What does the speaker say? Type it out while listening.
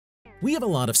We have a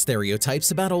lot of stereotypes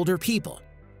about older people.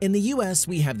 In the US,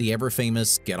 we have the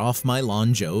ever-famous "get off my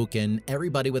lawn" joke, and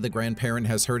everybody with a grandparent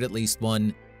has heard at least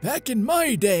one "back in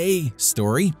my day"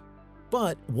 story.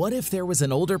 But what if there was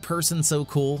an older person so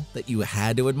cool that you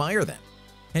had to admire them?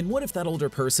 And what if that older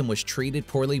person was treated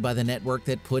poorly by the network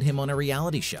that put him on a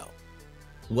reality show?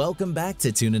 Welcome back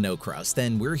to TUNANOCRUST,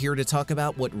 and we're here to talk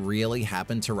about what really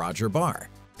happened to Roger Barr,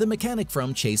 the mechanic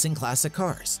from Chasing Classic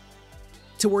Cars.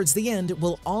 Towards the end,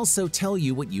 we'll also tell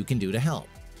you what you can do to help.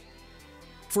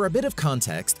 For a bit of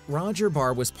context, Roger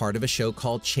Barr was part of a show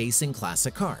called Chasing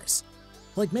Classic Cars.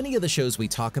 Like many of the shows we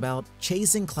talk about,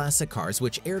 Chasing Classic Cars,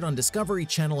 which aired on Discovery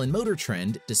Channel and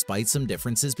Motortrend, despite some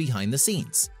differences behind the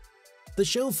scenes. The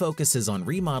show focuses on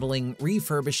remodeling,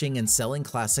 refurbishing, and selling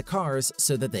classic cars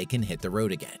so that they can hit the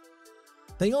road again.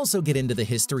 They also get into the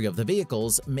history of the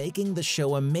vehicles, making the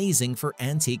show amazing for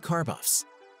antique car buffs.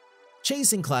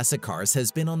 Chasing Classic Cars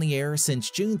has been on the air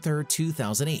since June 3,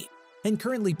 2008, and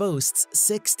currently boasts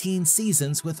 16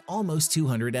 seasons with almost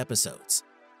 200 episodes.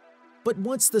 But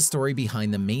what's the story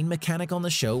behind the main mechanic on the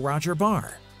show, Roger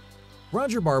Barr?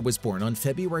 Roger Barr was born on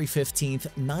February 15,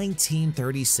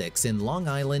 1936 in Long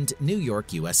Island, New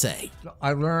York, USA.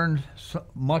 I learned so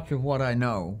much of what I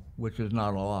know, which is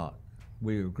not a lot,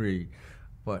 we agree.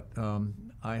 But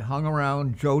I hung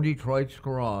around Joe Detroit's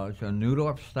garage on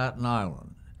Newdorf, Staten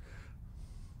Island.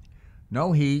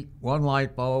 No heat, one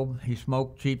light bulb, he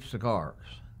smoked cheap cigars.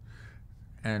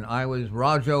 And I was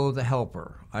Rojo the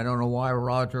helper. I don't know why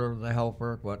Roger the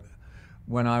helper, but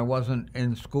when I wasn't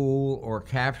in school or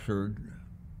captured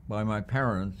by my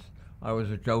parents, I was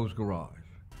at Joe's garage.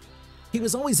 He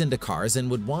was always into cars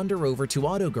and would wander over to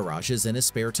auto garages in his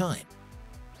spare time.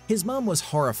 His mom was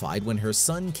horrified when her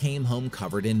son came home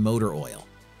covered in motor oil,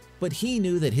 but he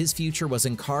knew that his future was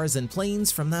in cars and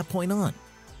planes from that point on.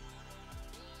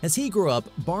 As he grew up,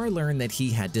 Barr learned that he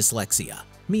had dyslexia,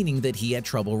 meaning that he had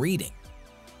trouble reading.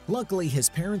 Luckily, his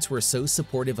parents were so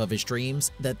supportive of his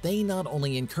dreams that they not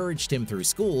only encouraged him through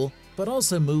school, but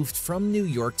also moved from New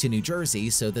York to New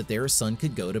Jersey so that their son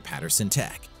could go to Patterson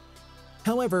Tech.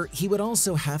 However, he would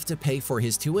also have to pay for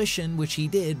his tuition, which he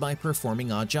did by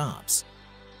performing odd jobs.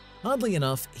 Oddly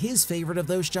enough, his favorite of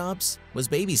those jobs was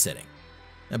babysitting.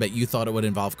 I bet you thought it would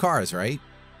involve cars, right?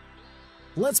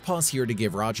 Let's pause here to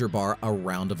give Roger Barr a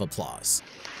round of applause.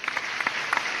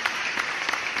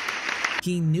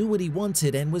 He knew what he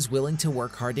wanted and was willing to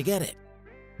work hard to get it.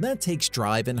 That takes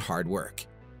drive and hard work.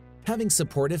 Having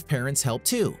supportive parents helped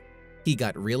too. He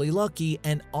got really lucky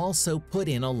and also put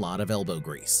in a lot of elbow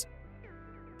grease.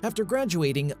 After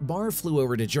graduating, Barr flew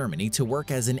over to Germany to work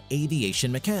as an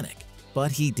aviation mechanic,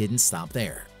 but he didn't stop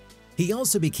there. He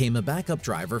also became a backup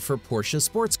driver for Porsche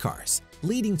sports cars,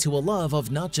 leading to a love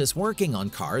of not just working on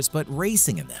cars but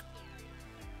racing in them.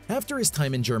 After his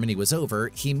time in Germany was over,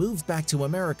 he moved back to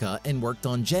America and worked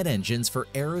on jet engines for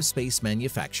aerospace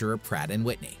manufacturer Pratt &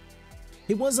 Whitney.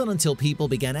 It wasn't until people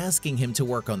began asking him to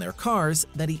work on their cars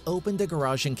that he opened a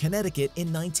garage in Connecticut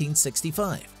in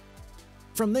 1965.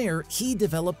 From there, he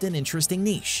developed an interesting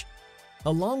niche.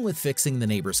 Along with fixing the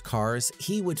neighbors' cars,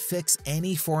 he would fix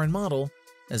any foreign model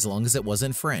as long as it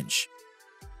wasn't French.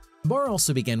 Barr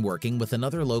also began working with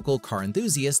another local car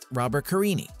enthusiast, Robert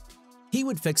Carini. He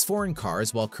would fix foreign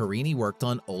cars while Carini worked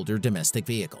on older domestic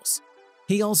vehicles.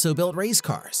 He also built race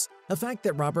cars, a fact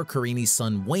that Robert Carini's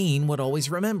son Wayne would always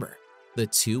remember. The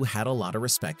two had a lot of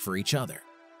respect for each other.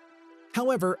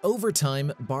 However, over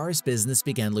time, Barr's business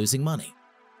began losing money.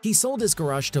 He sold his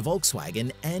garage to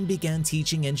Volkswagen and began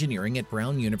teaching engineering at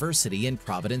Brown University in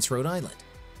Providence, Rhode Island.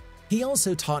 He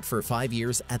also taught for 5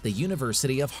 years at the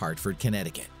University of Hartford,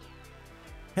 Connecticut.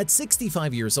 At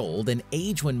 65 years old, an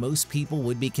age when most people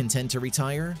would be content to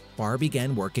retire, Barr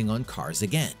began working on cars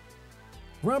again.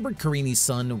 Robert Carini's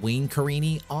son, Wayne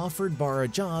Carini, offered Barr a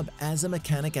job as a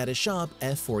mechanic at his shop,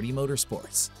 F40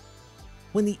 Motorsports.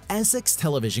 When the Essex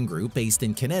Television Group, based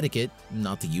in Connecticut,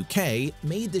 not the UK,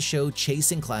 made the show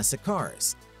Chasing Classic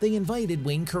Cars, they invited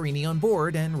Wayne Carini on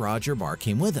board and Roger Barr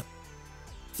came with him.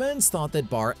 Fans thought that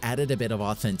Barr added a bit of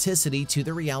authenticity to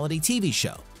the reality TV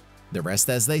show. The rest,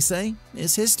 as they say,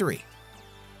 is history.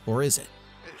 Or is it?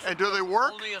 And do they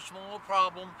work? Only a small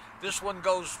problem. This one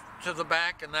goes to the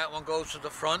back and that one goes to the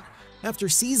front. After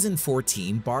season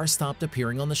 14, Barr stopped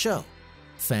appearing on the show.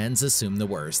 Fans assumed the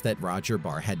worst, that Roger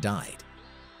Barr had died.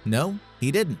 No,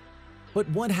 he didn't. But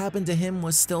what happened to him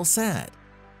was still sad.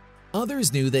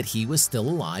 Others knew that he was still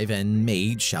alive and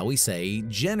made, shall we say,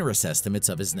 generous estimates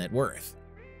of his net worth.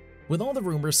 With all the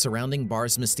rumors surrounding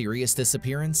Barr's mysterious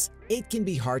disappearance, it can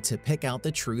be hard to pick out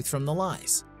the truth from the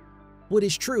lies. What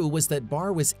is true was that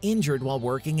Barr was injured while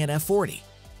working at F40.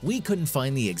 We couldn't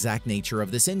find the exact nature of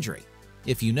this injury.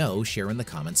 If you know, share in the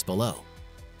comments below.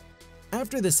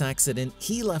 After this accident,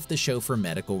 he left the show for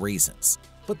medical reasons.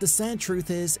 But the sad truth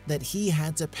is that he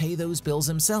had to pay those bills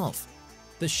himself.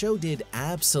 The show did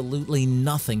absolutely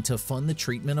nothing to fund the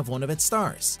treatment of one of its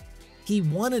stars. He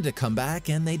wanted to come back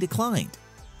and they declined.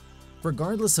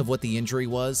 Regardless of what the injury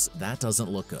was, that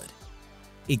doesn't look good.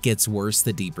 It gets worse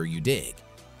the deeper you dig.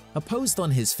 A post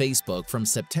on his Facebook from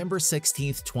September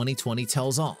 16, 2020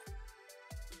 tells all.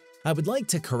 I would like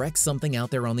to correct something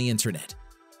out there on the internet.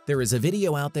 There is a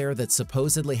video out there that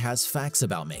supposedly has facts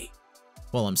about me.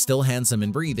 While I'm still handsome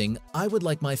and breathing, I would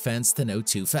like my fans to know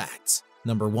 2 facts.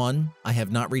 Number 1, I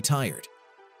have not retired.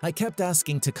 I kept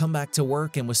asking to come back to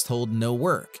work and was told no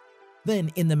work.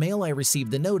 Then in the mail I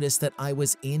received the notice that I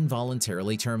was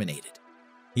involuntarily terminated.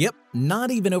 Yep,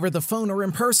 not even over the phone or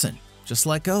in person, just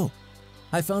let go.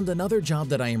 I found another job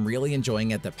that I am really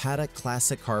enjoying at the Paddock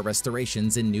Classic Car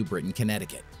Restorations in New Britain,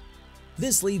 Connecticut.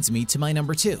 This leads me to my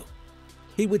number 2.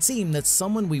 It would seem that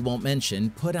someone we won't mention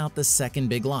put out the second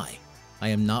big lie. I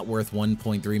am not worth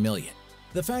 $1.3 million.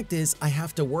 The fact is, I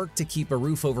have to work to keep a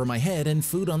roof over my head and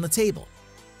food on the table.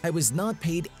 I was not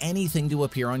paid anything to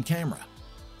appear on camera.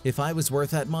 If I was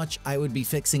worth that much, I would be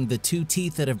fixing the 2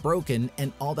 teeth that have broken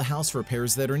and all the house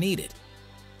repairs that are needed.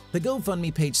 The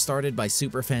GoFundMe page started by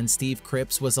superfan Steve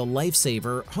Cripps was a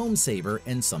lifesaver, home saver,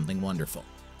 and something wonderful.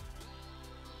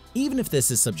 Even if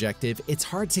this is subjective, it's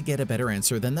hard to get a better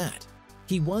answer than that.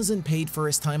 He wasn't paid for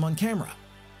his time on camera.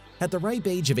 At the ripe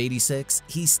age of 86,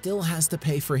 he still has to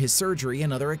pay for his surgery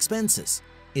and other expenses.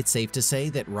 It's safe to say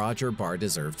that Roger Barr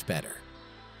deserved better.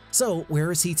 So,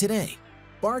 where is he today?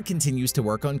 Barr continues to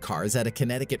work on cars at a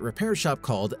Connecticut repair shop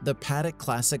called the Paddock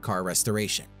Classic Car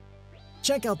Restoration.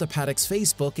 Check out the Paddock's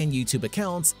Facebook and YouTube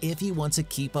accounts if you want to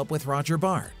keep up with Roger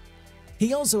Barr.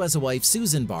 He also has a wife,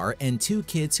 Susan Barr, and 2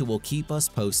 kids who will keep us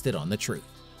posted on the truth.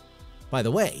 By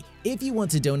the way, if you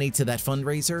want to donate to that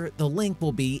fundraiser, the link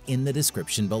will be in the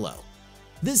description below.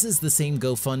 This is the same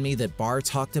GoFundMe that Barr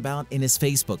talked about in his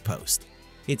Facebook post.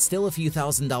 It's still a few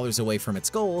 $1,000s away from its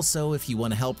goal, so if you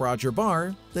want to help Roger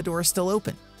Barr, the door is still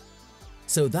open.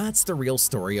 So that's the real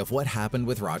story of what happened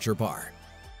with Roger Barr.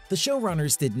 The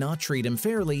showrunners did not treat him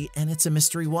fairly, and it's a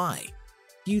mystery why.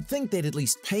 You'd think they'd at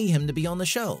least pay him to be on the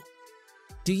show.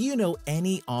 Do you know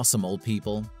any awesome old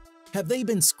people? Have they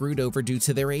been screwed over due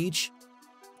to their age?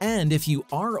 And if you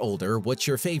are older, what's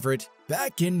your favorite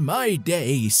 "back in my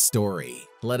day" story?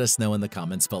 Let us know in the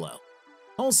comments below.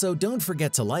 Also, don't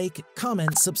forget to like,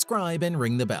 comment, subscribe, and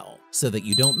ring the bell so that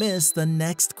you don't miss the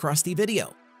next crusty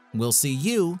video. We'll see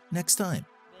you next time.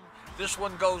 This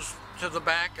one goes to the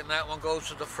back and that one goes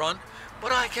to the front,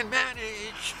 but I can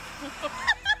manage.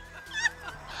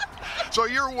 So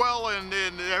you're well and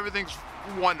everything's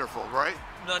wonderful, right?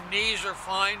 The knees are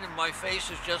fine and my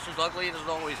face is just as ugly as it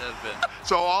always has been.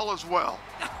 So all is well.